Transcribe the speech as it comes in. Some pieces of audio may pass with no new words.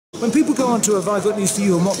when people go on to Have I Got News For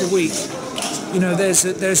You or Mock the Week, you know, there's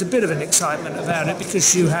a bit of an excitement about it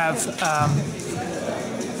because you have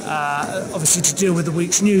obviously to deal with the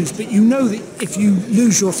week's news, but you know that if you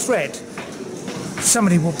lose your thread,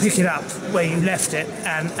 somebody will pick it up where you left it,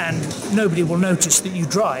 and nobody will notice that you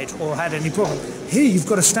dried or had any problem. Here you've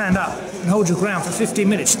got to stand up and hold your ground for 15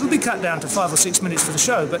 minutes. It'll be cut down to 5 or 6 minutes for the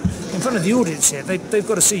show, but in front of the audience here, they've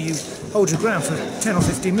got to see you hold your ground for 10 or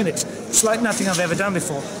 15 minutes. It's like nothing I've ever done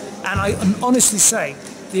before. And I can honestly say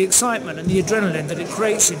the excitement and the adrenaline that it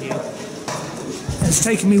creates in you has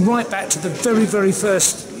taken me right back to the very, very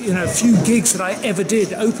first, you know, few gigs that I ever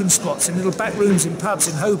did, open spots in little back rooms in pubs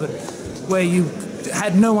in Holborn, where you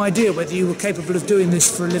had no idea whether you were capable of doing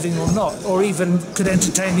this for a living or not, or even could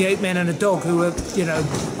entertain the 8 men and a dog who were, you know,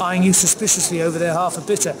 eyeing you suspiciously over their half a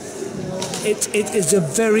bitter. It is a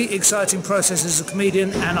very exciting process as a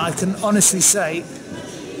comedian, and I can honestly say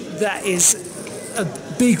that is a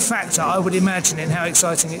big factor, I would imagine, in how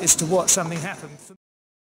exciting it is to watch something happen.